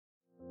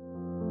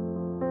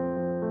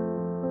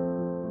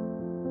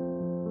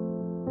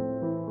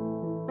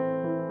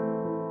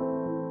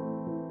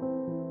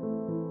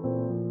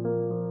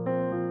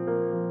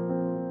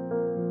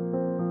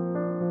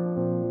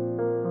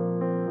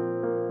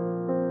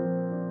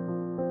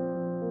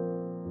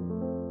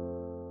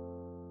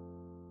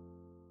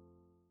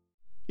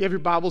You have your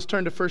Bibles,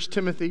 turn to 1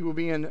 Timothy. We'll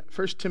be in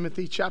 1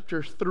 Timothy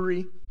chapter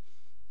 3.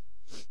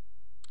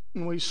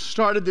 And we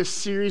started this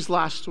series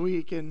last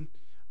week, and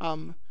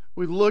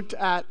we looked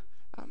at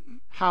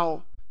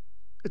how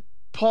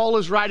Paul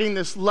is writing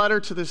this letter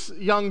to this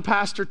young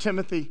pastor,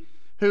 Timothy,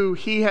 who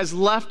he has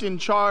left in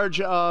charge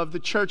of the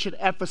church at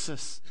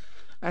Ephesus.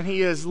 And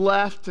he has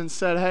left and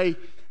said, hey,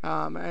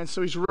 and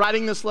so he's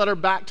writing this letter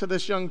back to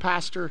this young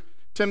pastor,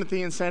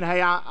 Timothy, and said,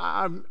 hey,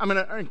 I'm going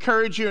to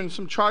encourage you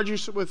and charge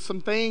you with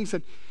some things.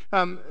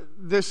 And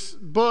this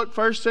book,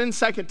 1st and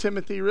 2nd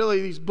Timothy,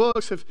 really, these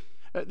books have,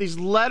 these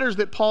letters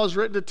that Paul has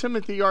written to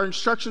Timothy are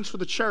instructions for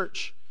the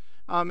church.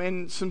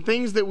 And some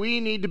things that we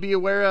need to be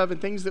aware of and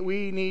things that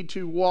we need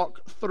to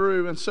walk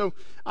through. And so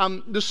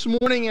this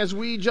morning, as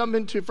we jump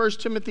into 1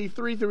 Timothy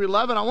 3 through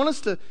 11, I want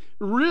us to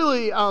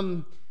really,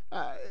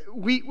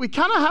 we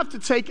kind of have to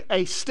take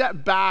a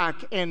step back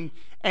and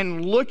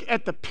look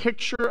at the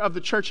picture of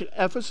the church at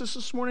Ephesus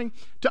this morning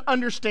to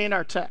understand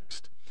our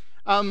text.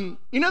 You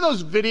know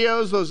those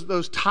videos,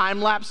 those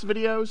time-lapse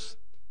videos?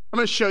 I'm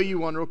going to show you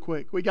one real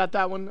quick. We got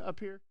that one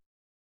up here?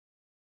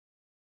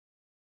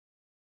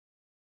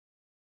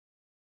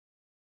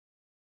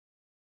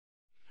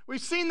 We've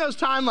seen those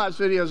time-lapse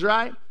videos,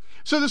 right?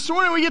 So this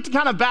morning we get to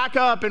kind of back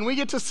up and we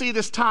get to see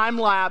this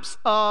time-lapse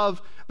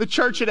of the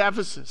church at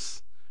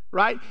Ephesus,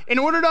 right? In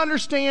order to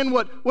understand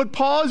what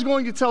Paul is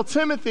going to tell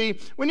Timothy,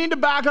 we need to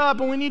back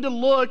up and we need to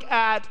look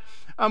at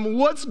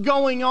what's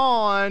going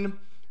on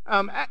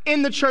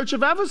in the church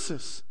of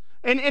Ephesus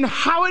and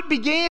how it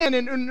began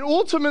and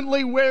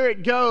ultimately where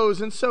it goes.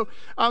 And so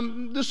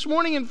this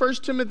morning in 1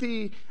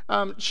 Timothy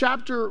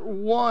chapter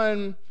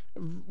 1,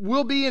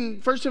 we'll be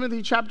in 1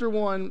 Timothy chapter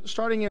 1,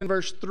 starting in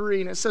verse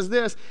 3, and it says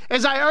this: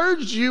 As I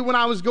urged you when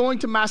I was going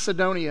to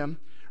Macedonia,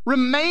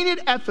 remain at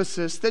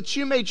Ephesus, that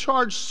you may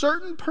charge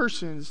certain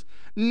persons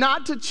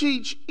not to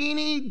teach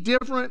any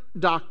different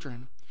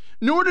doctrine,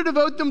 nor to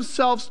devote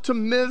themselves to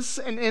myths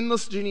and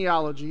endless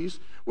genealogies,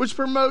 which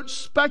promote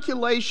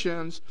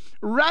speculations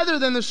rather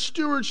than the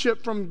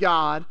stewardship from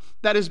God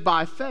that is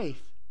by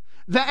faith.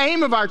 The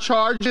aim of our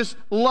charge is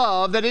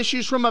love that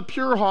issues from a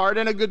pure heart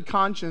and a good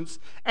conscience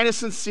and a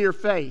sincere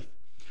faith.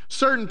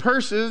 Certain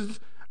persons,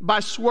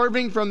 by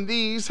swerving from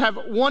these, have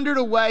wandered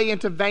away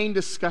into vain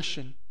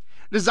discussion,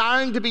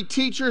 desiring to be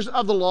teachers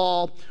of the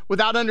law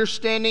without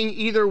understanding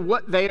either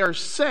what they are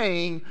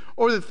saying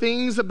or the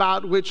things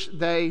about which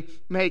they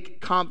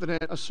make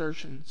confident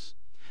assertions.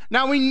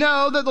 Now we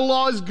know that the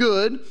law is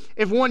good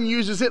if one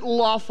uses it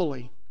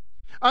lawfully.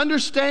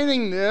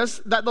 Understanding this,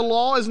 that the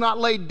law is not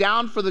laid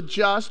down for the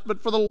just,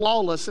 but for the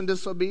lawless and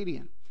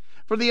disobedient,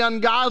 for the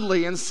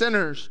ungodly and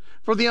sinners,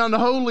 for the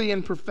unholy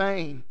and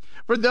profane,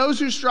 for those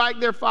who strike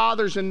their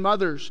fathers and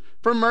mothers,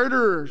 for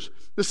murderers,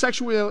 the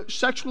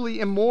sexually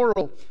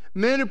immoral,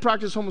 men who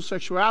practice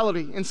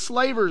homosexuality,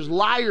 enslavers,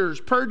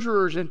 liars,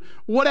 perjurers, and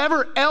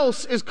whatever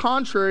else is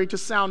contrary to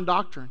sound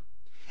doctrine,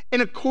 in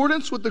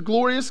accordance with the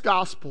glorious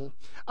gospel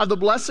of the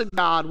blessed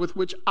God with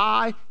which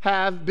I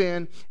have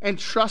been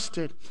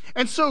entrusted.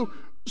 And so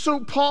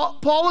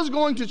Paul is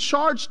going to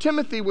charge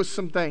Timothy with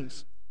some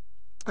things.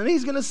 And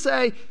he's going to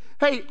say,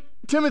 hey,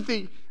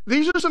 Timothy,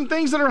 these are some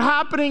things that are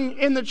happening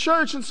in the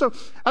church. And so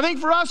I think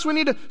for us, we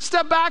need to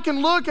step back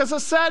and look, as I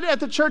said, at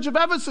the church of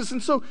Ephesus.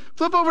 And so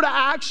flip over to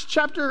Acts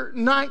chapter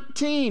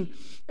 19.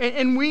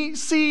 And we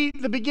see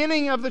the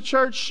beginning of the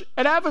church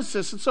at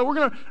Ephesus. And so we're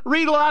going to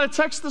read a lot of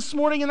text this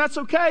morning, and that's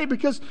okay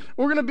because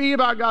we're going to be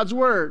about God's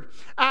word.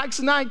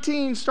 Acts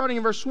 19, starting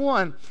in verse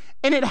 1.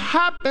 And it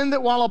happened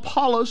that while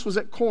Apollos was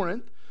at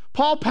Corinth,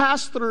 Paul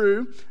passed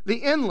through the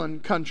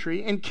inland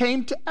country and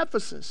came to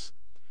Ephesus.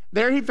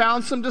 There he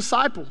found some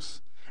disciples.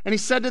 And he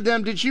said to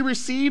them, Did you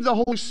receive the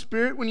Holy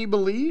Spirit when you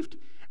believed?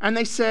 And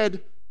they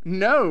said,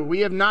 No, we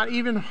have not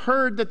even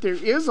heard that there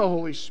is a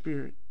Holy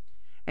Spirit.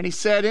 And he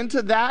said,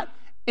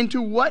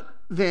 Into what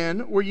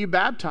then were you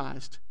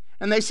baptized?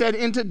 And they said,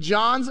 Into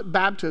John's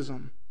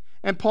baptism.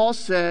 And Paul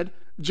said,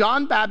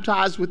 John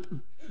baptized with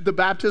the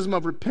baptism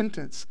of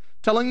repentance,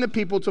 telling the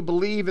people to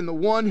believe in the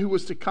one who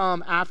was to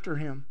come after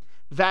him,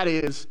 that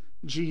is,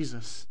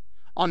 Jesus.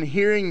 On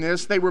hearing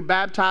this, they were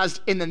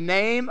baptized in the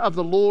name of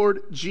the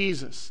Lord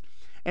Jesus.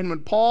 And when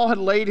Paul had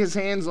laid his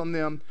hands on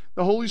them,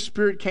 the Holy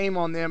Spirit came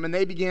on them, and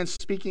they began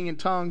speaking in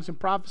tongues and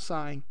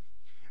prophesying.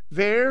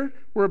 There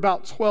were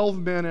about 12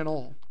 men in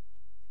all.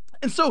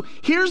 And so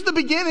here's the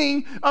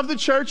beginning of the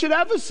church at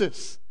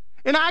Ephesus.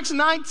 In Acts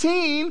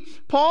 19,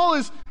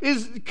 Paul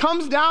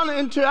comes down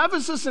into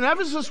Ephesus, and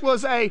Ephesus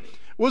was a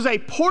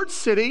port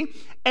city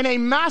and a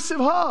massive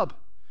hub.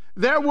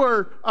 There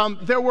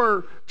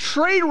were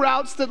trade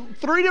routes,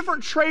 three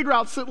different trade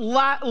routes that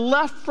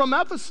left from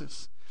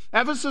Ephesus.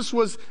 Ephesus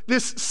was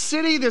this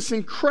city, this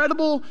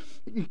incredible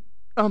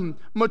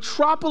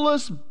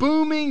metropolis,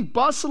 booming,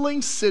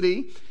 bustling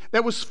city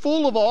that was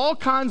full of all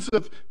kinds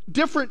of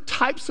different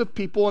types of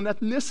people and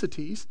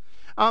ethnicities.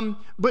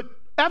 But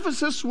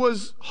Ephesus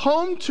was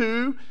home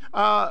to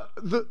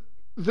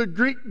the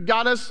Greek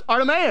goddess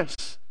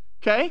Artemis,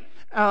 okay?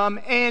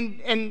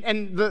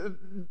 And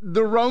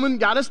the Roman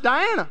goddess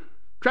Diana,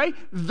 Okay?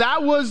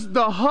 That was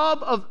the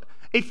hub of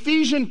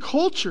Ephesian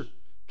culture.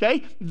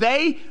 Okay?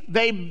 They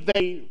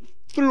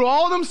threw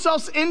all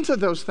themselves into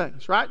those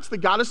things, right? It's the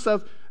goddess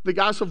of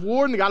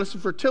war and the goddess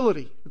of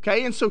fertility.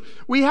 Okay? And so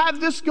we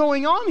have this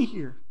going on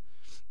here.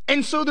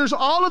 And so there's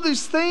all of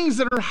these things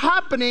that are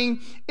happening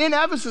in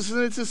Ephesus,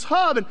 and it's this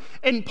hub.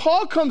 And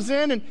Paul comes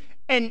in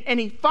and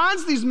he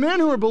finds these men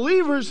who are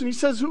believers, and he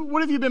says,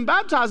 what have you been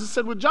baptized? He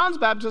said, with John's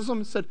baptism.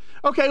 He said,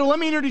 okay, well, let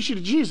me introduce you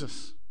to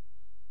Jesus.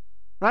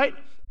 Right?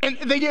 And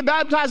they get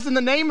baptized in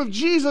the name of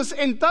Jesus,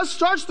 and thus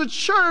starts the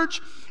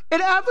church at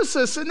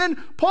Ephesus. And then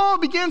Paul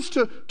begins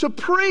to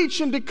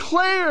preach and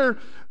declare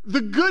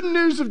the good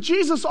news of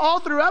Jesus all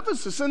through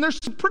Ephesus. And there's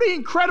some pretty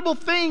incredible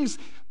things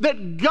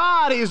that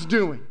God is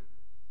doing.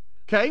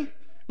 Okay?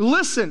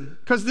 Listen,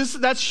 because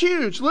that's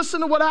huge. Listen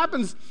to what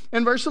happens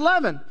in verse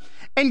 11.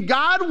 And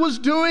God was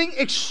doing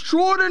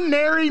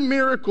extraordinary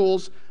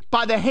miracles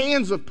by the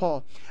hands of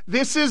Paul.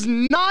 This is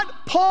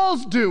not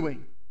Paul's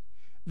doing.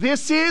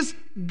 This is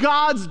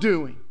God's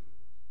doing.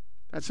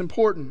 That's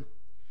important.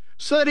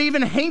 So that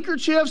even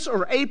handkerchiefs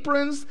or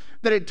aprons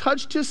that had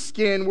touched his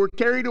skin were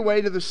carried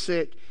away to the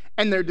sick,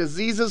 and their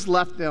diseases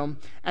left them,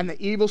 and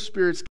the evil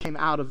spirits came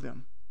out of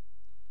them.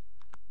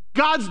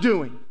 God's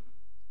doing,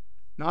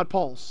 not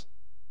Paul's.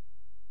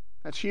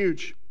 That's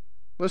huge.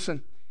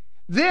 Listen.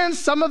 Then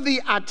some of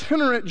the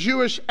itinerant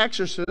Jewish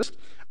exorcists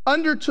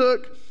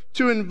undertook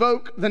to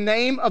invoke the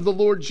name of the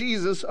Lord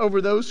Jesus over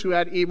those who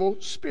had evil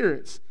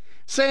spirits,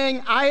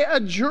 saying, I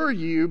adjure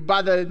you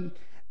by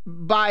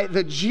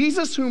the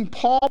Jesus whom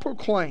Paul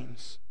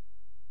proclaims.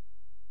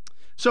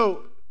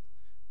 So,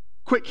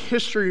 quick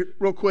history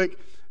real quick.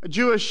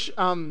 Jewish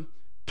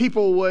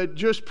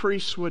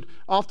priests would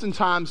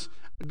oftentimes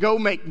go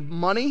make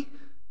money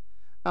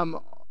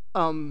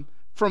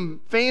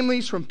from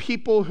families, from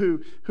people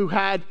who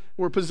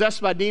were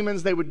possessed by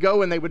demons. They would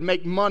go and they would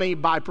make money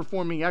by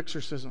performing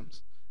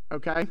exorcisms,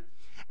 okay?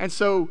 And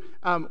so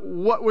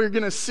what we're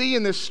going to see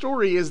in this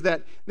story is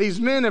that these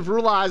men have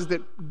realized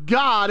that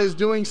God is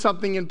doing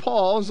something in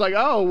Paul. It's like,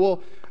 oh,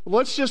 well,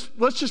 let's just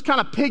kind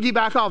of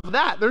piggyback off of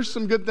that. There's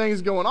some good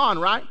things going on,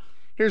 right?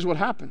 Here's what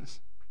happens.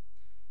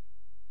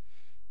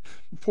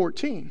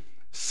 14.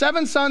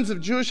 7 sons of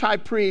Jewish high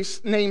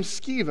priests named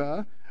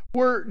Sceva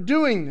were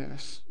doing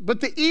this.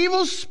 But the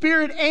evil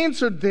spirit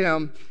answered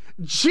them,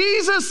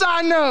 Jesus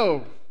I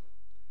know,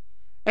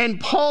 and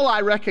Paul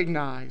I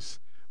recognize,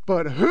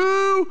 but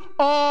who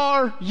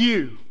are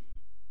you?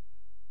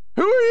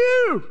 Who are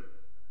you?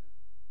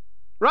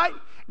 Right?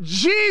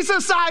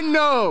 Jesus I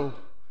know.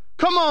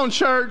 Come on,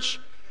 church.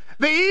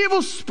 The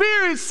evil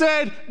spirit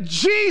said,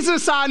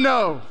 Jesus I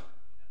know,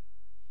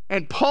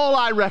 and Paul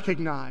I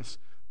recognize,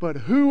 but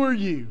who are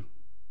you?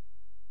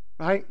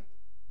 Right?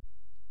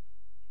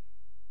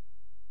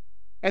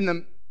 And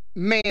the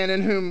man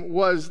in whom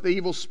was the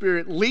evil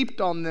spirit leaped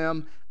on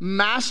them,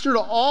 mastered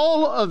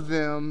all of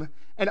them,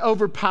 and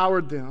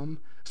overpowered them,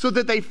 so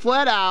that they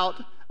fled out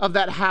of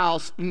that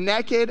house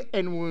naked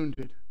and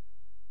wounded.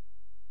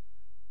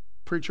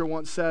 Preacher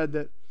once said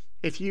that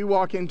if you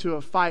walk into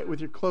a fight with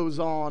your clothes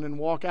on and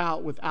walk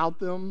out without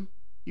them,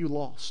 you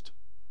lost.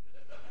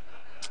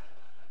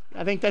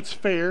 I think that's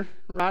fair,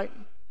 right?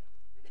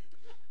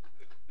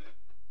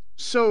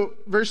 So,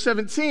 verse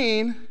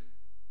 17...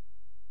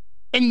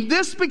 And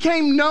this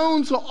became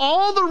known to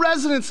all the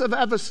residents of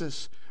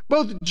Ephesus,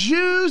 both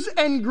Jews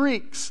and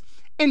Greeks,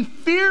 and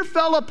fear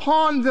fell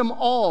upon them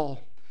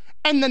all.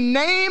 And the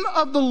name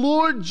of the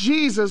Lord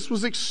Jesus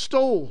was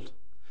extolled.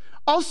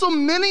 Also,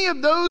 many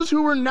of those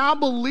who were now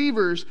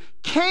believers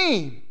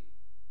came,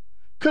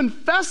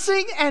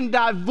 confessing and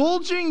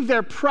divulging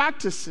their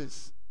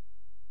practices.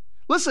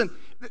 Listen,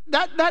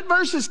 that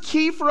verse is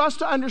key for us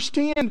to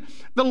understand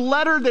the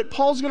letter that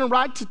Paul's going to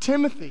write to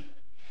Timothy.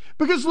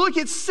 Because look,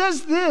 it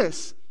says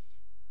this.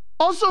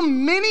 Also,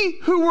 many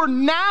who were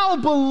now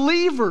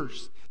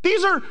believers.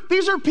 These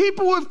are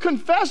people who have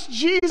confessed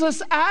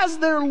Jesus as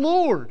their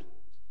Lord.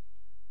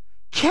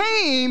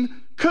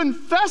 Came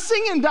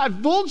confessing and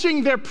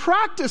divulging their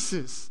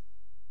practices.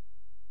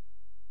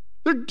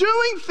 They're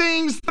doing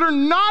things that are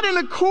not in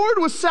accord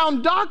with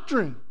sound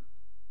doctrine.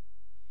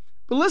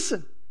 But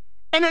listen,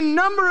 and a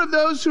number of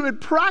those who had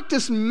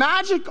practiced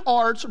magic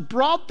arts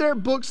brought their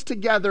books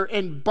together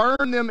and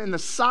burned them in the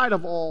sight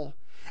of all.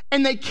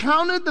 And they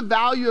counted the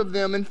value of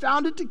them and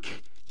found it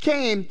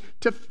came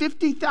to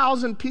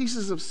 50,000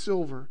 pieces of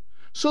silver.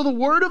 So the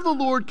word of the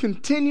Lord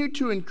continued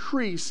to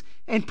increase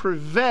and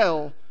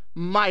prevail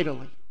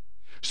mightily.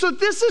 So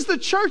this is the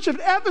church of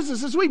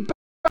Ephesus. As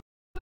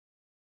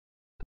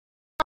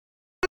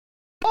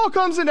Paul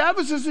comes into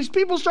Ephesus, these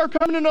people start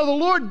coming to know the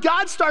Lord.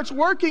 God starts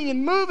working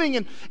and moving,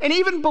 and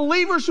even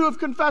believers who have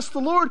confessed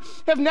the Lord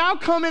have now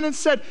come in and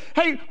said,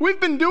 hey,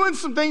 we've been doing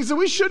some things that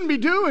we shouldn't be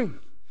doing.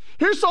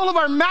 Here's all of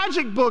our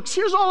magic books.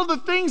 Here's all of the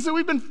things that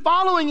we've been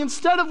following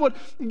instead of what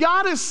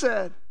God has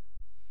said.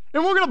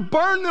 And we're going to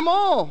burn them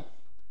all.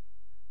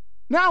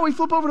 Now we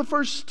flip over to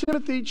 1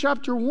 Timothy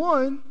chapter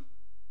 1.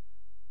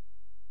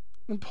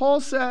 And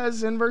Paul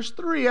says in verse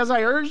 3, as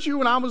I urged you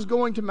when I was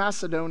going to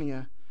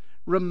Macedonia,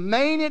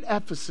 remain at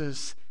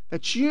Ephesus,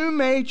 that you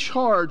may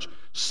charge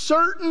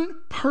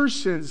certain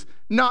persons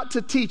not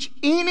to teach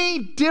any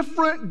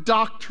different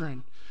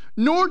doctrine,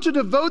 nor to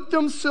devote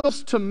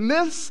themselves to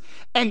myths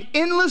and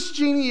endless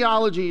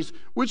genealogies,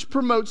 which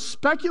promote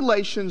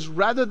speculations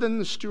rather than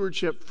the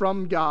stewardship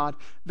from God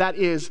that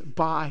is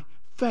by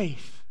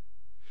faith.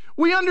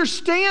 We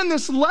understand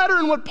this letter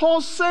and what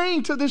Paul's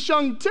saying to this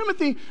young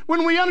Timothy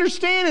when we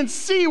understand and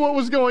see what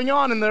was going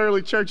on in the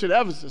early church at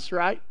Ephesus,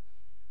 right?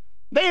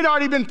 They had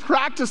already been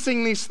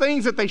practicing these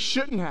things that they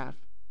shouldn't have.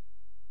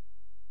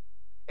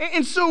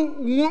 And so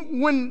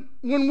when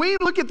we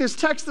look at this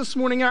text this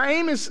morning, our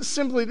aim is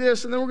simply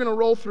this, and then we're going to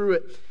roll through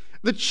it.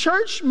 The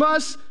church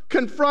must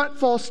confront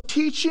false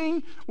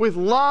teaching with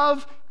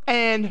love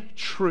and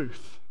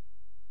truth.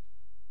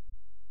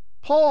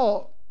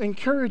 Paul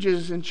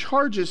encourages and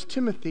charges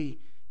Timothy,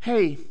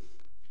 hey,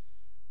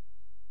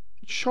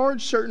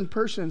 charge certain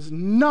persons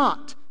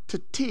not to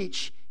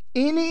teach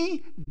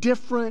any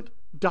different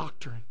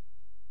doctrine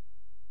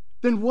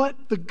than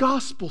what the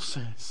gospel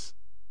says.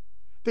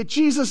 That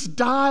Jesus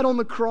died on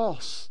the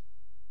cross,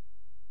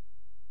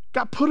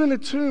 got put in a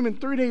tomb,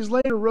 and 3 days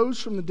later rose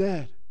from the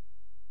dead.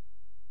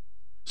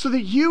 So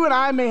that you and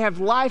I may have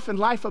life and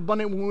life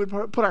abundant when we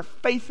put our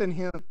faith in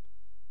Him.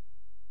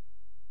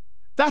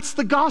 That's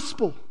the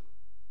gospel.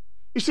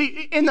 You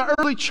see, in the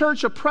early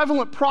church, a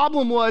prevalent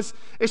problem was,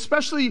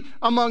 especially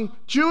among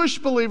Jewish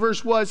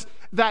believers, was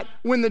that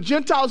when the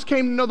Gentiles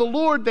came to know the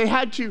Lord, they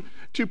had to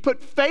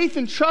put faith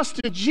and trust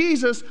in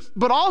Jesus,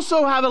 but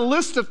also have a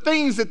list of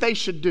things that they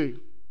should do.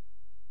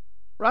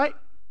 Right?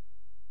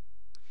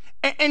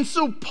 And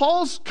so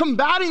Paul's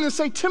combating this,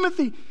 say,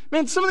 Timothy,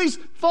 man, some of these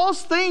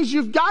false things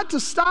you've got to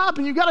stop,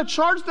 and you've got to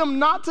charge them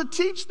not to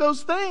teach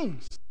those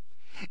things.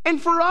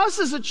 And for us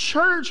as a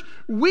church,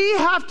 we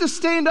have to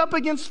stand up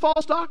against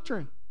false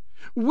doctrine.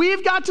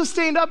 We've got to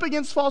stand up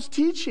against false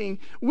teaching.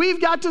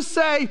 We've got to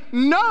say,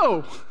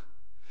 no,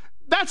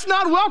 that's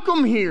not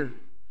welcome here.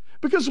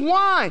 Because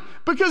why?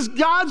 Because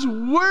God's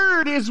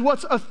word is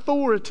what's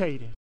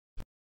authoritative.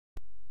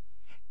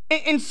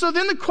 And so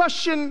then the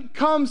question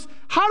comes,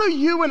 how do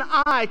you and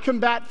I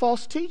combat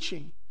false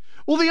teaching?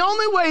 Well, the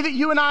only way that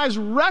you and I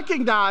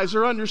recognize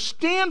or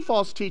understand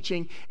false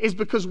teaching is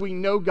because we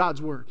know God's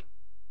word.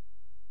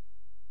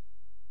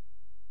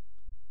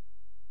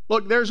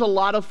 Look, there's a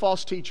lot of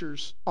false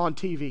teachers on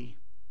TV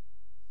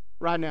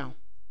right now.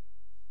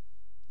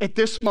 At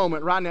this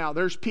moment, right now,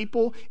 there's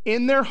people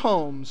in their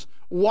homes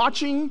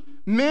watching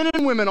men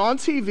and women on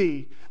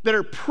TV that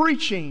are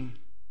preaching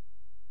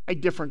a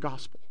different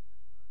gospel.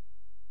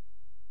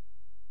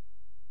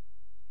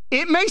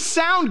 It may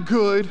sound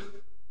good,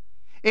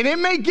 and it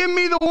may give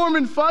me the warm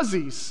and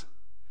fuzzies,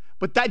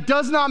 but that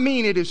does not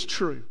mean it is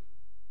true.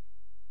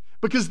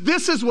 Because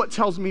this is what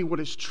tells me what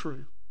is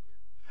true.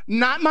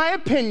 Not my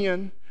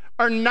opinion,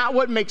 or not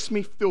what makes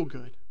me feel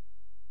good.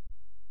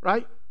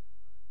 Right?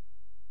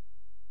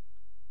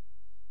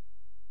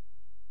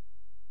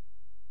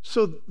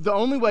 So the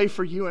only way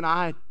for you and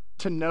I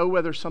to know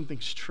whether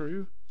something's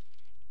true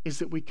is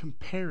that we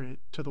compare it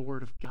to the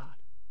Word of God.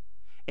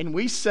 And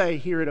we say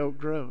here at Oak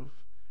Grove,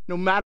 no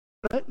matter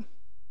what,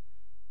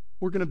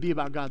 we're going to be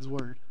about God's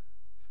word.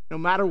 No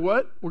matter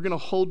what, we're going to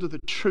hold to the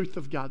truth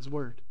of God's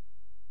word.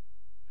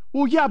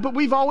 Well, yeah, but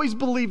we've always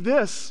believed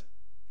this.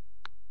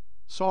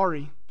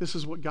 Sorry, this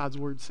is what God's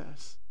word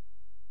says.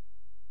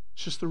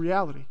 It's just the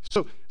reality.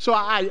 So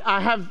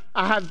I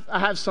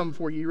have some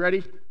for you.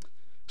 Ready?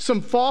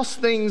 Some false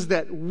things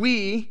that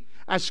we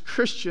as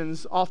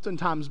Christians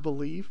oftentimes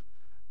believe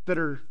that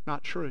are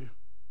not true.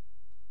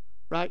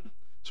 Right?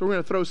 So we're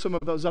going to throw some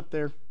of those up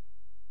there.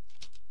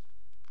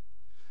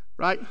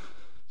 Right?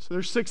 So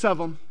there's 6 of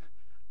them.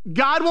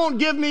 God won't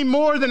give me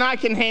more than I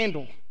can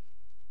handle.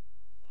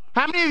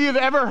 How many of you have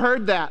ever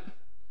heard that?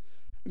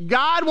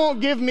 God won't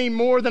give me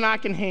more than I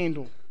can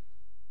handle.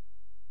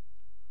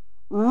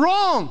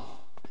 Wrong.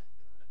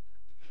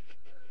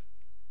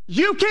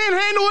 You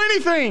can't handle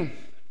anything.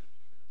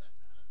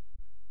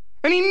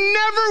 And He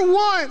never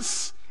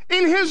once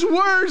in His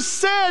word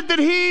said that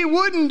He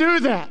wouldn't do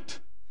that.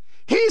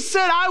 He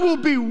said, I will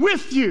be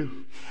with you.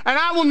 And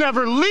I will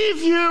never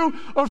leave you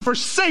or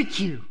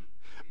forsake you.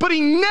 But He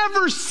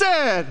never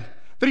said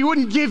that He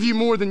wouldn't give you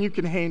more than you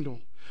can handle.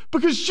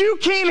 Because you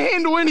can't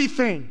handle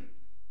anything.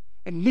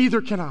 And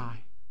neither can I.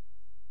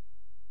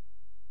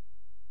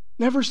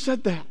 Never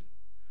said that.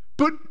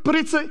 But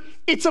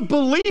it's a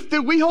belief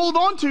that we hold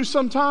on to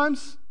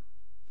sometimes.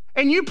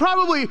 And you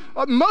probably,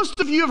 most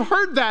of you have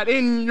heard that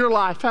in your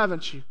life,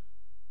 haven't you?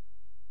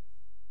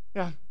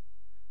 Yeah.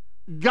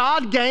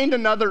 God gained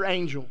another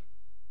angel.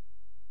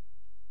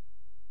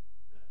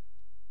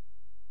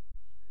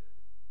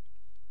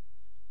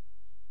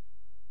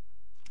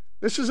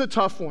 This is a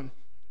tough one,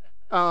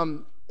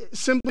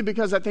 simply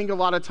because I think a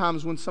lot of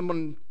times when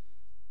someone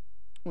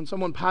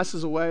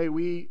passes away,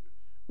 we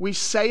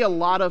say a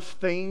lot of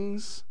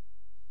things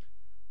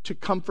to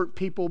comfort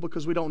people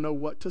because we don't know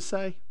what to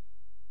say.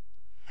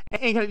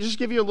 And can I just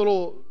give you a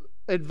little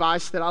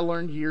advice that I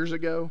learned years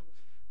ago?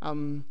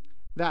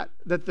 that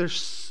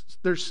there's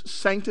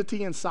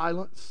sanctity in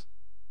silence,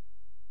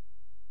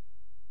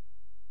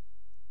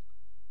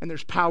 and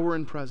there's power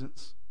in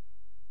presence.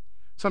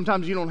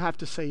 Sometimes you don't have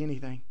to say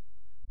anything,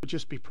 but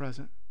just be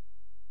present.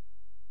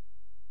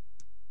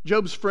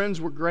 Job's friends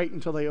were great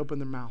until they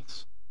opened their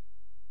mouths.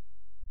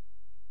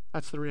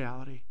 That's the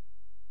reality.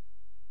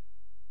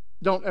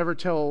 Don't ever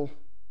tell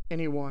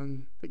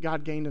anyone that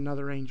God gained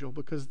another angel,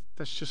 because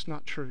that's just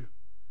not true.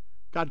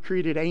 God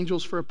created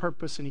angels for a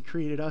purpose, and He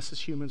created us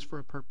as humans for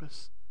a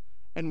purpose.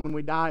 And when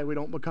we die, we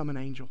don't become an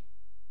angel.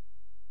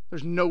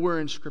 There's nowhere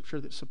in Scripture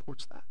that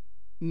supports that.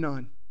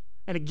 None.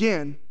 And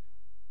again,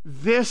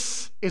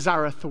 this is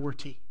our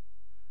authority,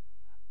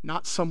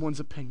 not someone's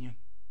opinion,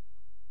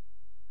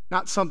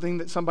 not something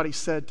that somebody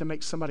said to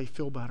make somebody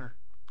feel better.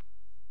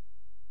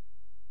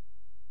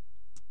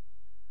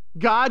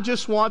 God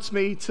just wants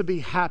me to be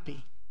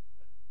happy.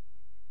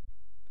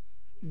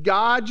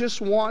 God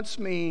just wants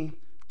me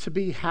to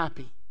be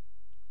happy.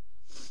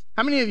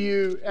 How many of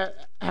you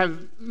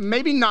have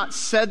maybe not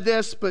said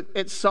this, but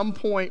at some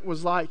point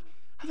was like,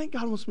 I think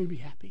God wants me to be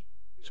happy,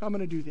 so I'm going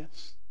to do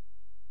this?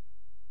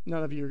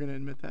 None of you are going to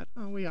admit that.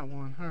 Oh, we got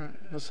one. All right,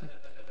 listen.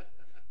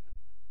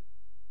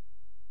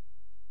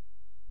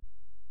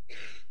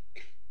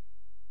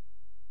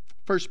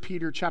 First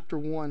Peter chapter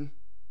 1.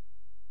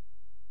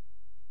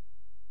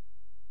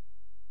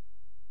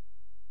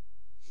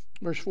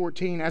 Verse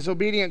 14, as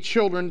obedient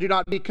children, do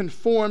not be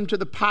conformed to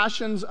the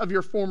passions of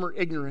your former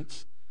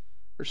ignorance.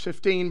 Verse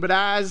 15, but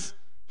as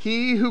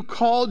He who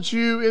called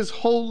you is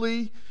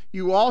holy,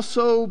 you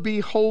also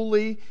be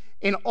holy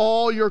in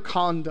all your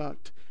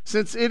conduct.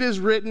 Since it is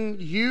written,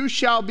 you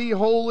shall be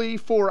holy,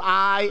 for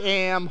I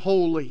am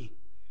holy.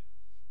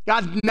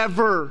 God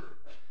never,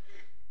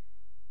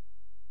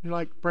 you're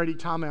like, Brady,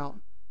 time out.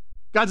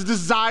 God's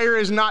desire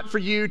is not for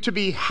you to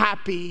be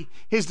happy.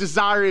 His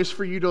desire is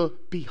for you to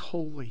be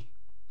holy,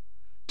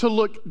 to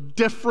look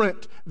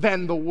different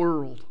than the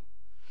world.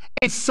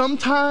 And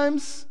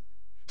sometimes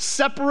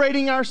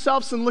separating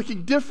ourselves and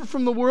looking different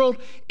from the world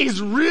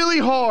is really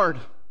hard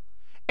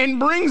and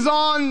brings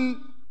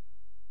on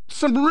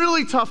some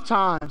really tough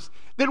times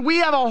that we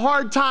have a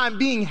hard time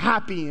being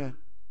happy in.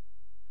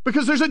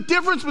 Because there's a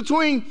difference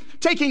between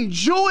taking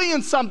joy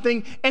in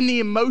something and the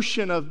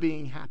emotion of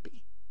being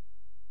happy.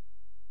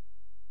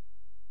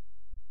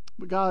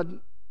 But God's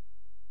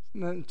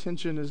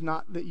intention is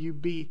not that you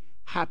be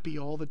happy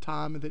all the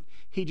time, and that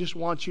He just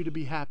wants you to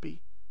be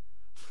happy.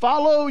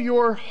 Follow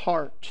your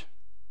heart.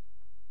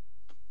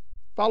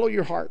 Follow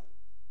your heart.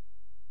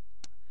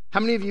 How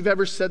many of you have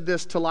ever said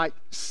this to like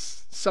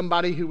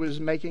somebody who was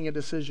making a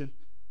decision?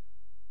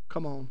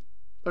 Come on.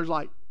 There's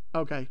like,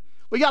 okay.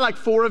 We got like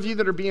 4 of you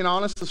that are being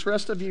honest. The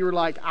rest of you are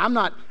like, I'm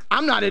not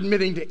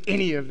admitting to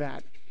any of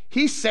that.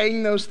 He's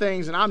saying those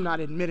things, and I'm not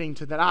admitting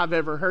to that I've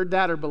ever heard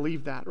that or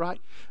believed that, right?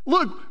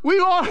 Look, we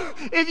are,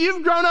 if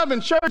you've grown up in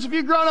church, if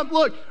you've grown up,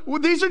 look,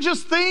 these are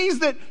just things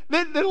that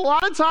a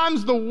lot of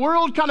times the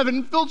world kind of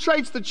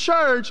infiltrates the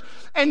church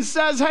and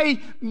says, hey,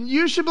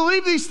 you should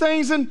believe these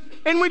things, and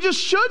we just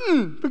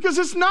shouldn't, because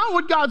it's not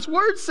what God's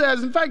word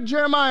says. In fact,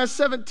 Jeremiah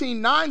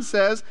 17:9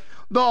 says,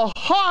 the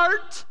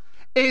heart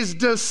is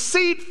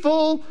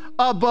deceitful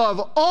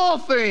above all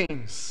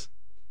things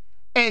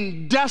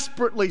and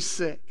desperately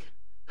sick.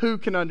 Who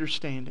can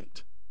understand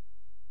it?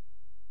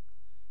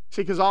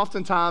 See, because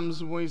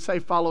oftentimes when we say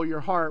follow your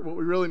heart, what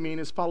we really mean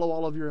is follow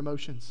all of your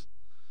emotions.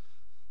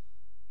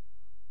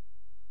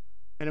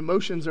 And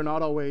emotions are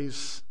not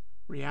always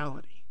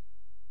reality.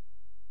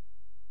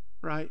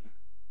 Right?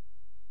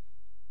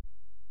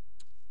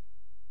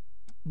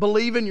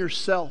 Believe in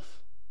yourself.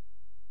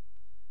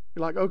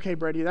 You're like, okay,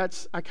 Brady,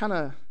 I kind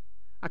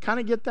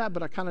of get that,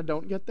 but I kind of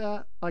don't get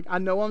that. Like, I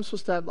know I'm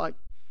supposed to have, like,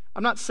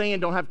 I'm not saying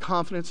don't have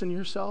confidence in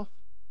yourself.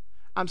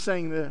 I'm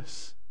saying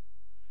this,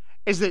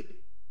 is that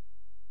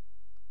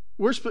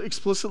we're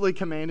explicitly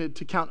commanded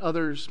to count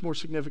others more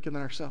significant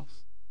than ourselves.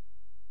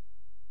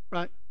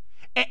 Right?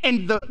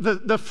 And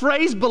the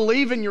phrase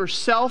believe in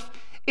yourself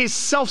is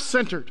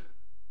self-centered.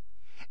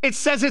 It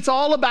says it's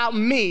all about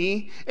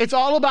me. It's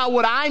all about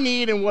what I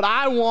need and what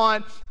I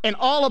want, and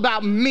all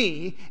about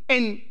me.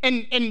 And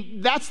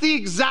that's the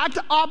exact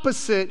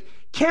opposite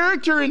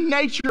character and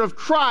nature of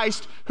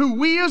Christ, who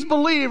we as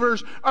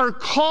believers are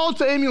called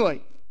to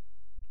emulate.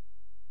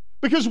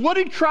 Because what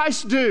did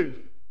Christ do?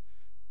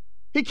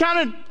 He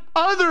counted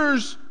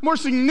others more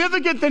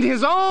significant than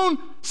his own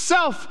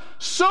self,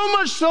 so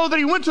much so that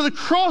he went to the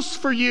cross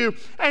for you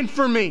and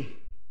for me.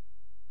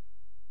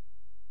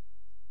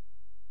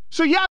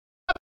 So yeah,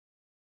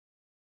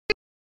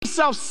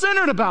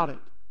 self-centered about it.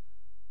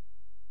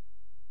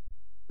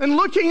 And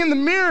looking in the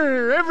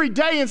mirror every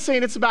day and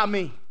saying, it's about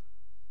me.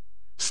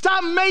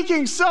 Stop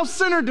making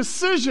self-centered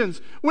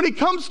decisions when it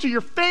comes to your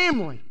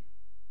family.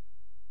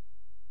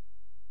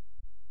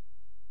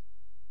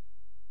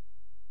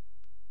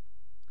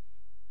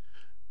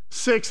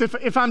 Six,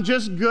 if I'm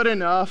just good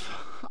enough,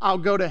 I'll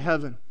go to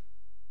heaven.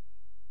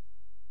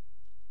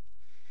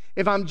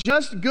 If I'm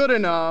just good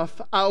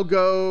enough, I'll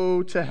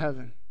go to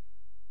heaven.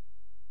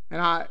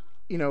 And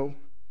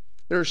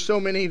There are so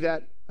many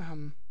that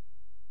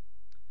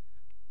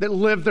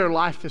live their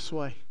life this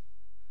way,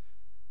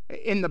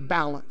 in the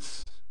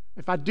balance.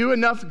 If I do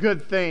enough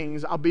good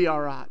things, I'll be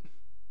all right.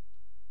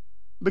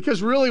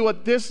 Because really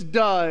what this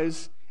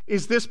does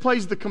is this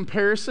plays the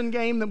comparison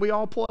game that we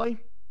all play.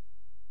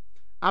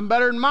 I'm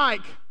better than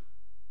Mike.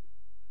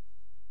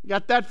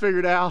 Got that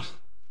figured out.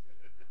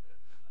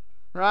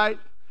 Right?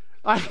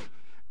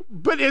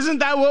 But isn't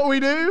that what we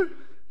do?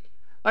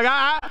 Like,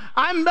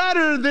 I'm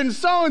better than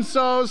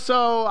so-and-so,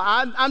 so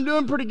I'm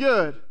doing pretty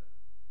good.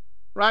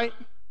 Right?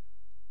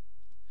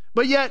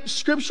 But yet,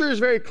 Scripture is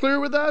very clear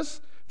with us.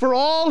 For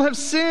all have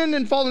sinned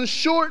and fallen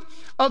short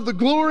of the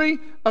glory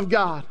of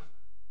God.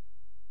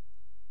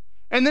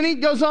 And then he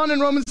goes on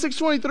in Romans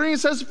 6:23 and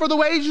says, for the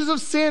wages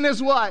of sin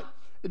is what?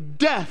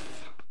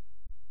 Death.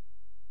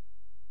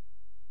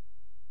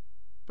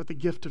 But the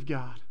gift of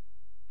God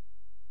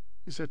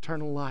is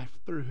eternal life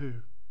through who?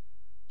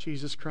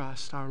 Jesus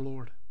Christ our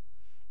Lord.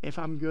 If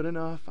I'm good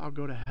enough, I'll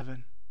go to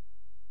heaven.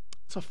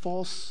 It's a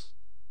false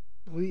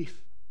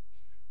belief.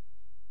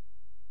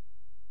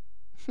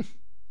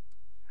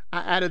 I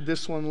added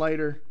this one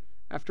later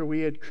after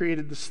we had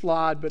created the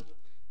slide, but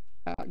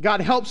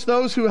God helps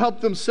those who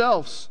help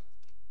themselves.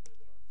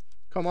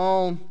 Come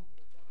on.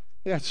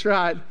 That's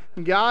right.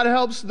 God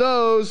helps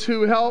those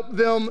who help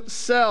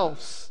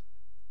themselves.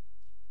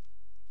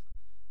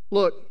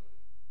 Look,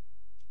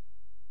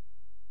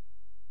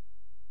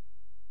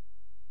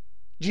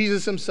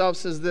 Jesus himself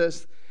says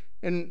this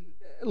in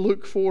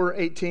Luke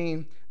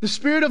 4:18. The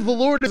Spirit of the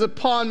Lord is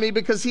upon me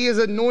because he has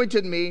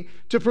anointed me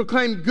to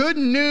proclaim good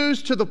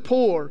news to the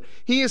poor.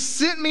 He has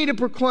sent me to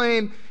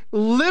proclaim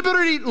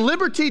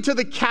liberty to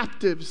the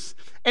captives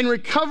and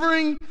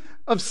recovering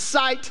of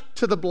sight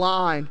to the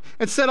blind,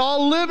 and set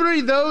all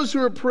liberty those who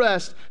are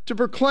oppressed, to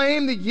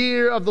proclaim the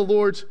year of the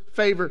Lord's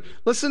favor.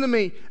 Listen to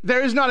me.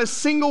 There is not a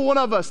single one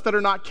of us that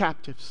are not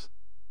captives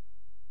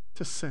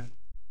to sin.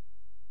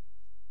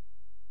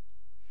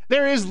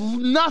 There is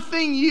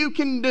nothing you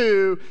can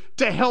do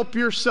to help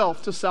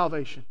yourself to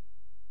salvation.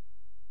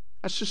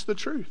 That's just the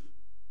truth.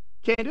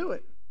 Can't do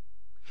it.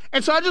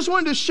 And so I just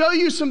wanted to show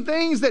you some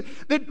things that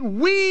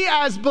we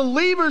as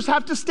believers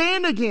have to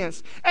stand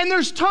against. And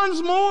there's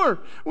tons more.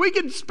 We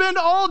could spend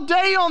all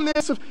day on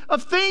this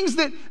of things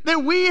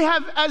that we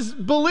have as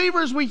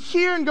believers, we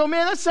hear and go,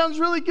 man, that sounds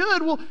really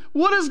good. Well,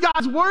 what does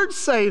God's word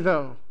say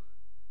though?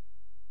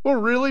 We're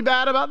really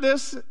bad about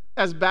this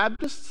as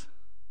Baptists,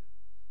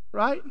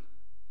 right?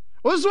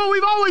 Well, this is what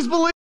we've always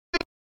believed.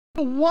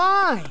 But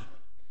why?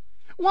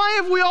 Why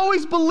have we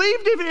always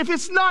believed it if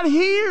it's not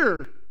here?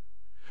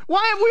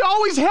 Why have we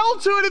always held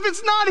to it if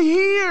it's not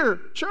here,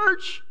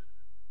 church?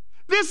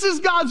 This is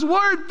God's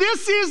word.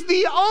 This is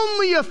the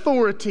only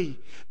authority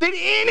that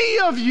any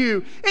of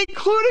you,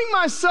 including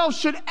myself,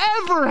 should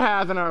ever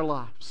have in our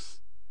lives.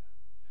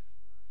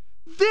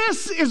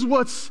 This is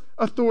what's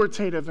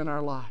authoritative in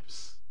our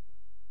lives.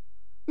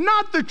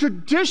 Not the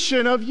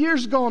tradition of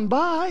years gone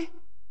by.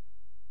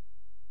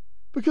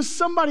 Because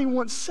somebody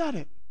once said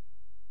it.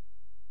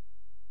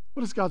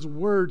 What does God's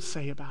word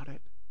say about it?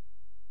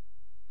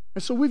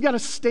 And so we've got to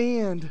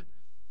stand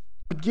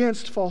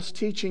against false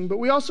teaching, but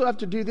we also have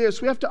to do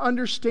this. We have to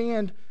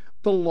understand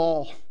the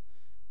law.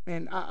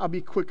 Man, I'll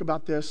be quick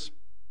about this.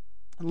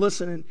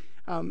 Listen,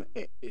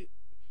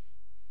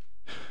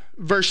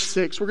 verse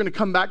 6, we're going to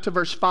come back to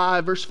verse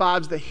 5. Verse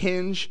 5 is the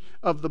hinge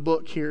of the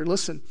book here.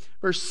 Listen,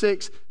 verse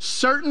 6,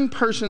 certain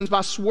persons,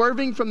 by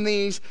swerving from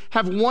these,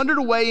 have wandered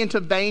away into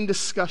vain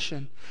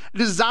discussion,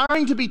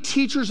 desiring to be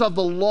teachers of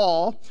the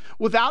law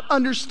without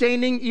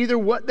understanding either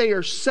what they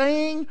are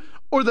saying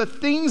or the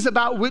things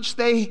about which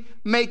they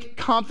make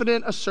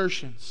confident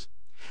assertions.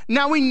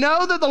 Now we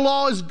know that the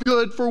law is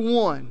good for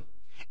one.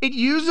 It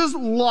uses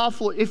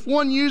lawfully, if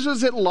one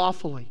uses it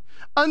lawfully.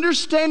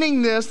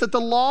 Understanding this, that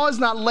the law is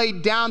not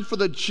laid down for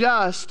the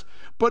just,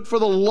 but for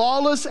the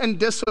lawless and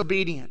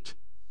disobedient.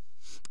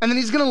 And then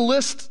he's going to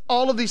list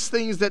all of these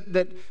things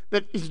that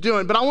he's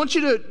doing. But I want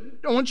you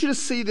to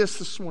see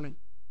this morning.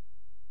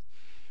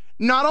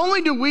 Not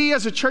only do we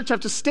as a church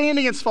have to stand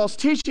against false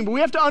teaching, but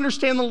we have to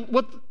understand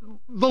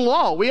the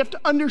law. We have to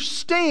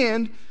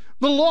understand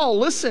the law.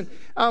 Listen,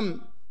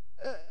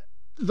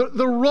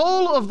 the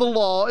role of the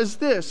law is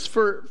this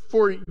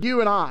for you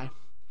and I.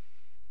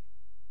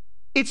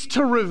 It's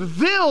to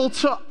reveal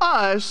to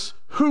us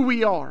who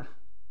we are.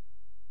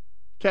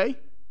 Okay?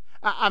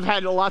 I've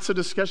had lots of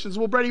discussions.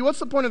 Well, Brady, what's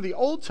the point of the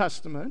Old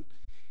Testament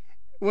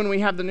when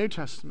we have the New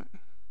Testament?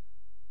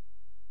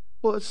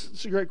 Well,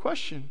 it's a great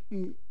question.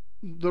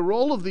 The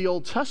role of the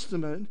Old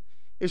Testament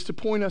is to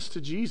point us to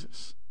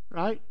Jesus,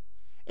 right?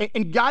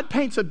 And God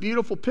paints a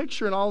beautiful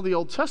picture in all the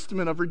Old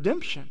Testament of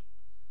redemption,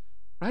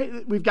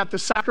 right? We've got the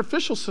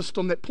sacrificial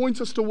system that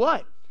points us to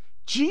what?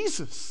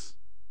 Jesus.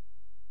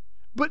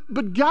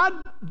 But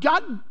God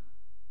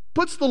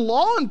puts the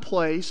law in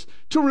place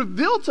to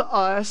reveal to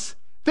us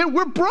that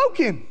we're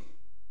broken.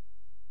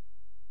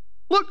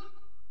 Look,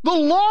 the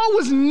law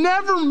was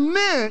never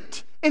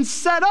meant and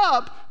set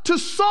up to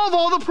solve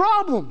all the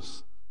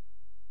problems.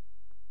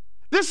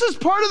 This is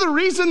part of the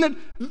reason that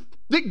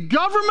that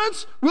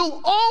governments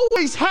will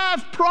always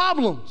have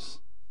problems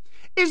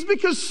is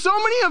because so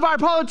many of our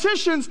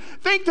politicians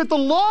think that the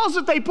laws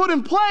that they put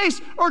in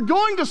place are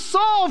going to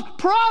solve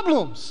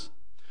problems.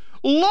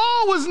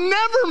 Law was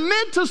never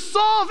meant to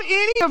solve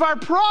any of our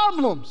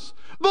problems.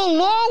 The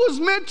law was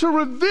meant to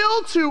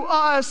reveal to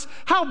us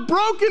how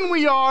broken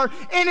we are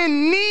and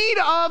in need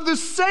of the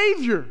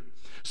Savior.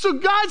 So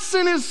God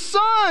sent His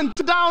Son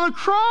to die on a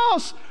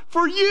cross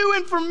for you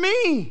and for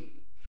me.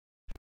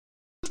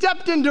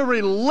 Stepped into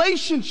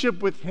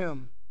relationship with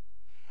Him,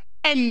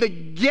 and the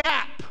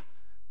gap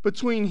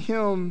between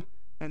Him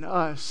and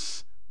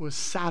us was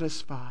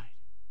satisfied.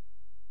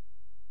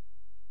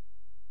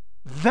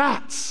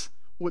 That's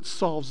what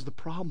solves the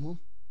problem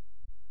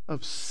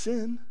of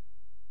sin.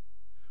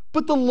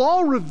 But the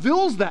law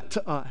reveals that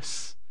to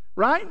us,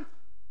 right?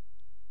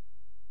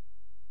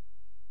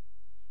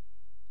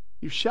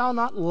 You shall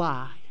not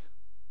lie.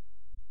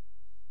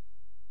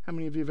 How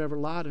many of you have ever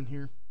lied in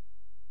here?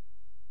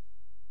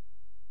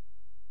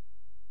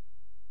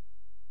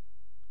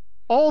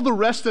 All the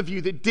rest of you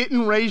that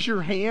didn't raise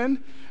your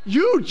hand,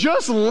 you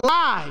just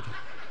lied.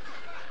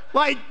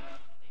 Like,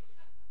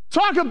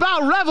 talk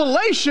about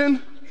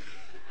revelation.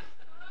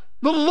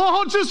 The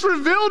law just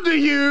revealed to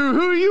you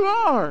who you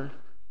are,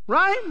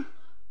 right?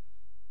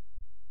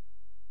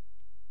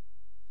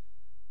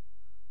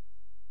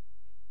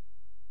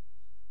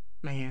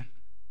 Man.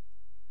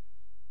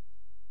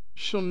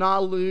 You shall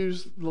not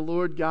lose the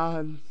Lord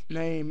God's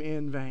name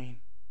in vain.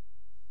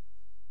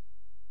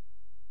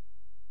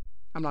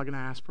 I'm not going to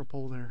ask for a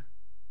poll there.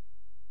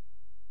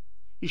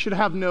 You should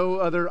have no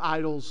other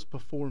idols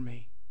before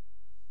me.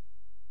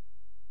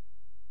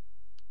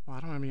 Well, I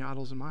don't have any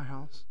idols in my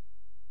house.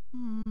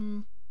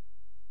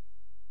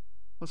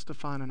 Let's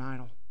define an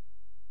idol.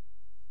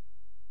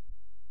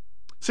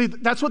 See,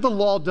 that's what the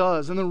law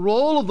does. And the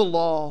role of the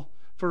law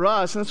for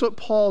us, and that's what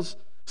Paul's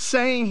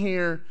saying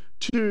here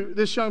to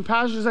this young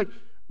pastor, is like,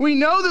 we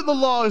know that the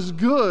law is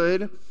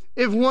good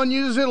if one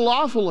uses it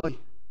lawfully.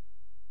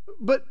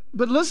 But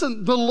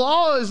listen, the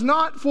law is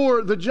not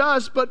for the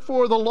just, but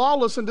for the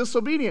lawless and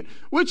disobedient,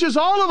 which is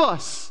all of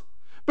us.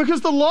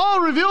 Because the law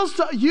reveals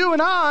to you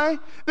and I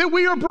that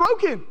we are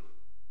broken.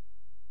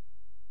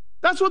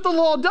 That's what the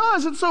law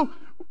does. And so,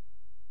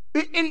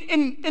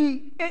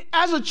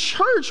 as a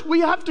church,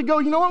 we have to go,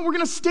 you know what, we're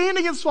going to stand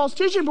against false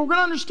teaching, but we're going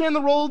to understand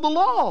the role of the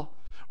law.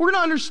 We're going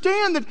to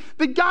understand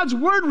that God's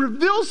word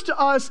reveals to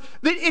us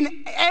that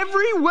in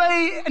every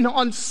way and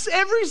on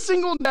every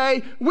single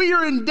day, we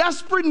are in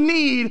desperate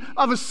need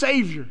of a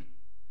Savior.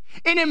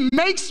 And it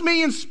makes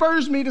me and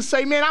spurs me to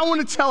say, man, I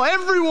want to tell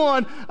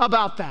everyone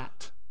about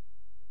that.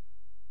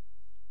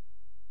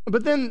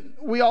 But then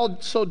we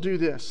also do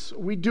this.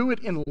 We do it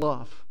in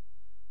love.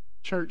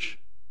 Church,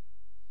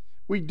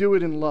 we do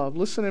it in love.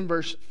 Listen in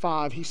verse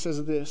 5, he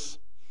says this.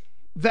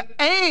 The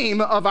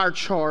aim of our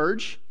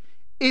charge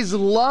is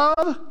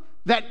love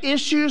that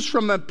issues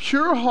from a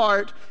pure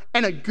heart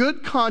and a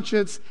good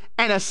conscience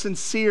and a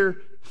sincere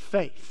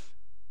faith.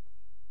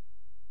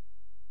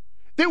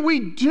 That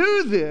we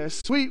do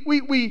this,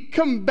 we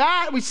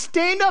combat, we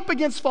stand up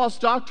against false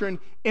doctrine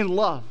in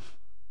love.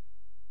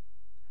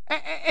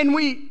 And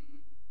we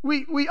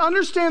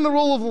understand the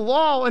role of the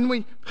law, and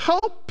we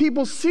help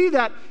people see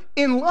that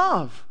in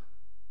love.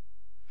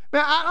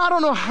 Man, I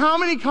don't know how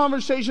many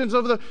conversations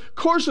over the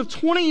course of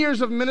 20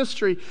 years of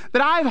ministry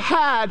that I've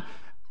had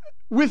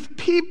with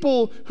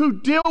people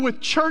who deal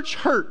with church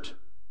hurt,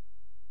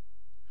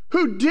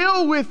 who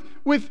deal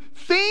with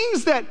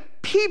things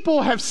that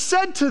people have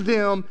said to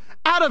them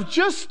out of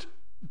just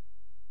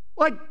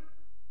like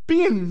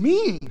being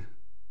mean.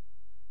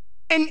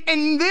 And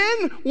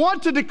then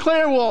want to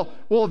declare,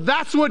 well,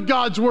 that's what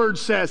God's word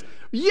says.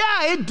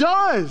 Yeah, it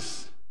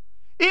does.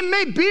 It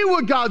may be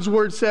what God's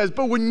word says,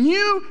 but when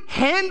you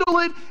handle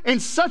it in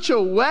such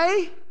a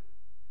way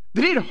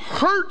that it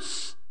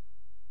hurts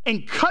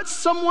and cuts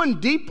someone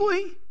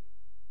deeply,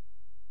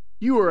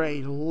 you are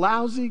a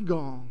lousy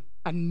gong,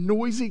 a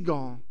noisy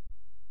gong,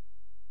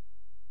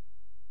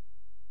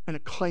 and a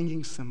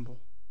clanging cymbal,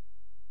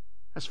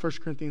 as 1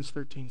 Corinthians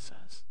 13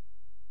 says.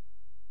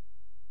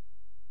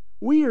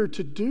 We are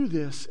to do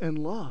this in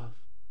love,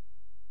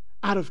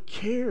 out of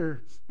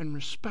care and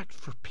respect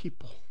for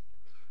people,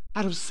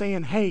 out of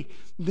saying, hey,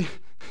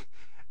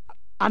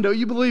 I know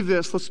you believe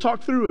this. Let's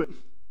talk through it,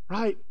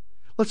 right?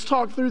 Let's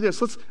talk through this.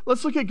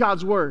 Let's look at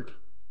God's word.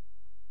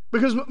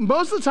 Because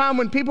most of the time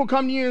when people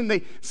come to you and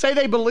they say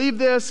they believe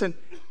this and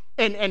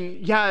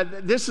yeah,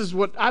 this is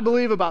what I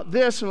believe about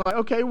this, and we're like,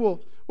 okay,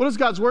 well, what does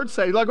God's word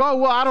say? You're like, oh,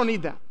 well, I don't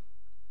need that.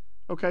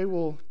 Okay,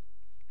 well,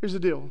 here's the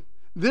deal.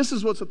 This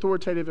is what's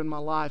authoritative in my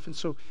life. And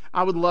so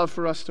I would love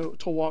for us to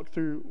walk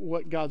through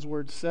what God's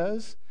word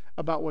says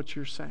about what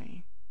you're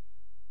saying.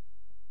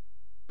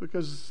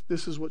 Because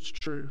this is what's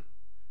true,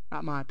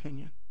 not my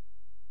opinion.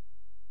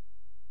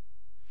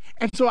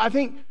 And so I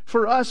think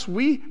for us,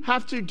 we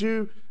have to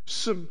do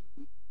some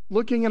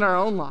looking in our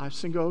own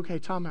lives and go, okay,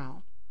 time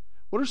out.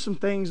 What are some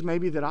things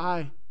maybe that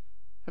I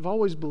have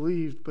always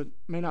believed but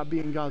may not be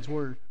in God's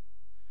word?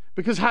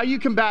 Because how you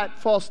combat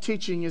false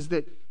teaching is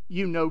that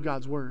you know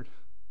God's word.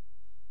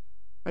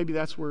 Maybe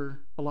that's where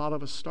a lot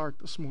of us start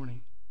this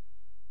morning,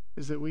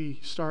 is that we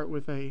start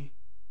with a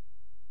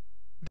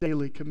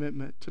daily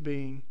commitment to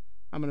being,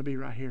 I'm going to be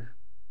right here.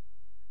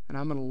 And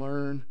I'm going to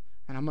learn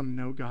and I'm going to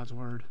know God's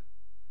word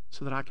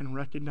so that I can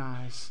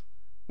recognize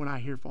when I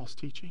hear false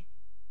teaching.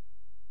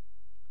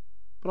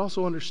 But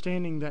also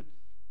understanding that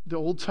the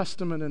Old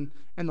Testament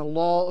and the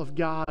law of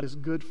God is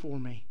good for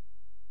me.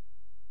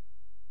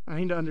 I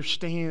need to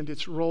understand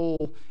its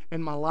role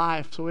in my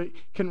life so it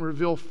can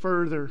reveal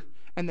further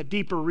and the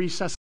deeper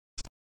recesses.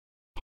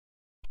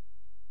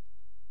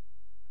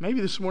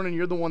 Maybe this morning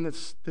you're the one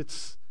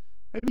that's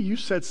maybe you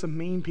said some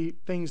mean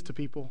things to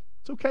people.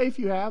 It's okay if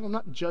you have. I'm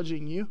not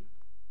judging you.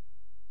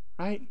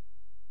 Right?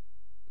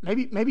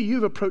 Maybe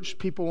you've approached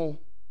people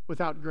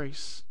without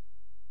grace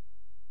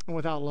and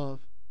without love.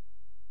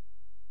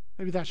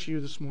 Maybe that's you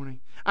this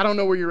morning. I don't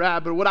know where you're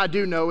at, but what I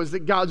do know is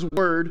that God's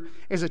word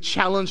is a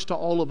challenge to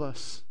all of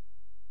us.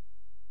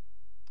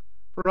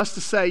 For us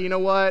to say, you know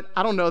what?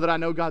 I don't know that I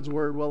know God's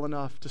word well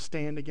enough to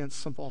stand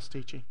against some false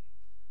teaching.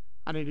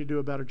 I need to do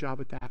a better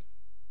job at that.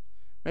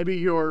 Maybe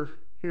you're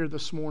here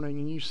this morning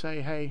and you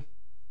say, hey,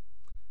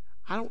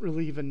 I don't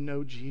really even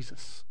know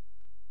Jesus.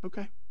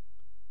 Okay.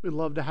 We'd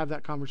love to have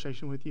that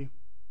conversation with you.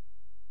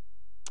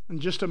 In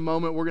just a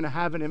moment, we're going to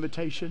have an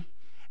invitation.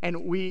 And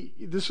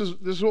this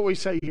is what we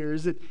say here,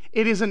 is that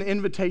it is an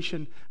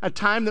invitation, a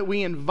time that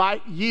we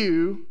invite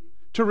you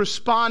to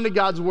respond to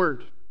God's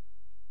word.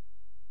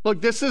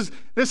 Look, this is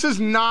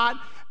not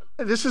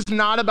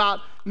about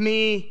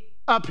me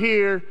up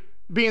here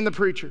being the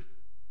preacher.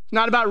 It's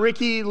not about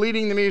Ricky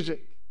leading the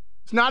music.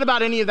 It's not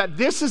about any of that.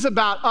 This is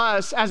about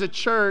us as a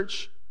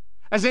church,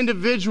 as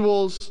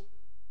individuals,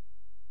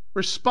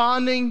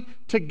 responding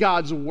to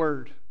God's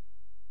word.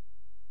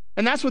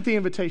 And that's what the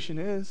invitation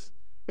is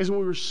we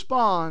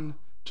respond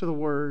to the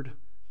word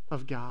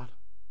of God.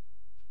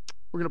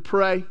 We're going to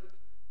pray, and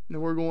then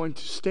we're going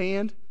to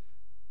stand.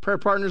 Prayer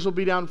partners will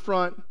be down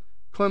front.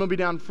 Clint will be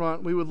down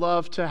front. We would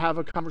love to have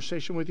a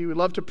conversation with you. We'd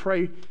love to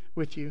pray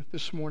with you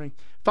this morning.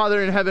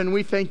 Father in heaven,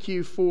 we thank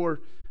you for,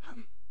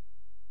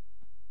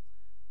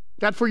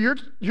 God, for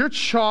your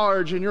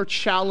charge and your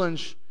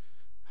challenge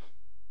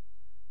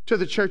to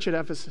the church at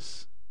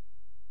Ephesus.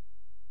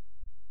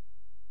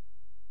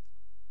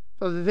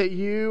 Father, that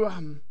you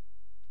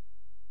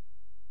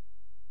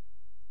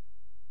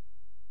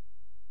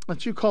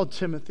called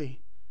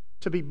Timothy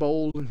to be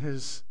bold in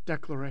his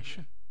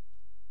declaration.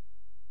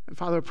 And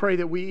Father, I pray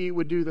that we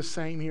would do the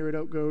same here at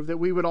Oak Grove, that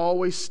we would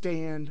always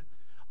stand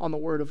on the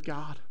word of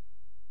God,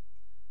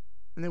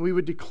 and that we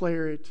would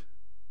declare it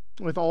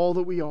with all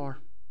that we are.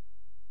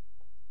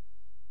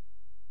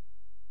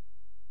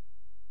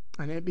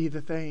 And it be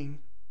the thing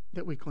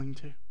that we cling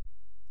to.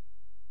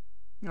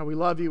 God, we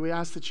love you. We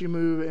ask that you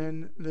move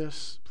in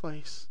this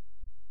place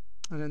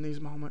and in these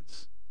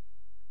moments.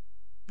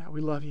 God,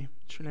 we love you.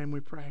 In your name we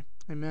pray.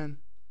 Amen.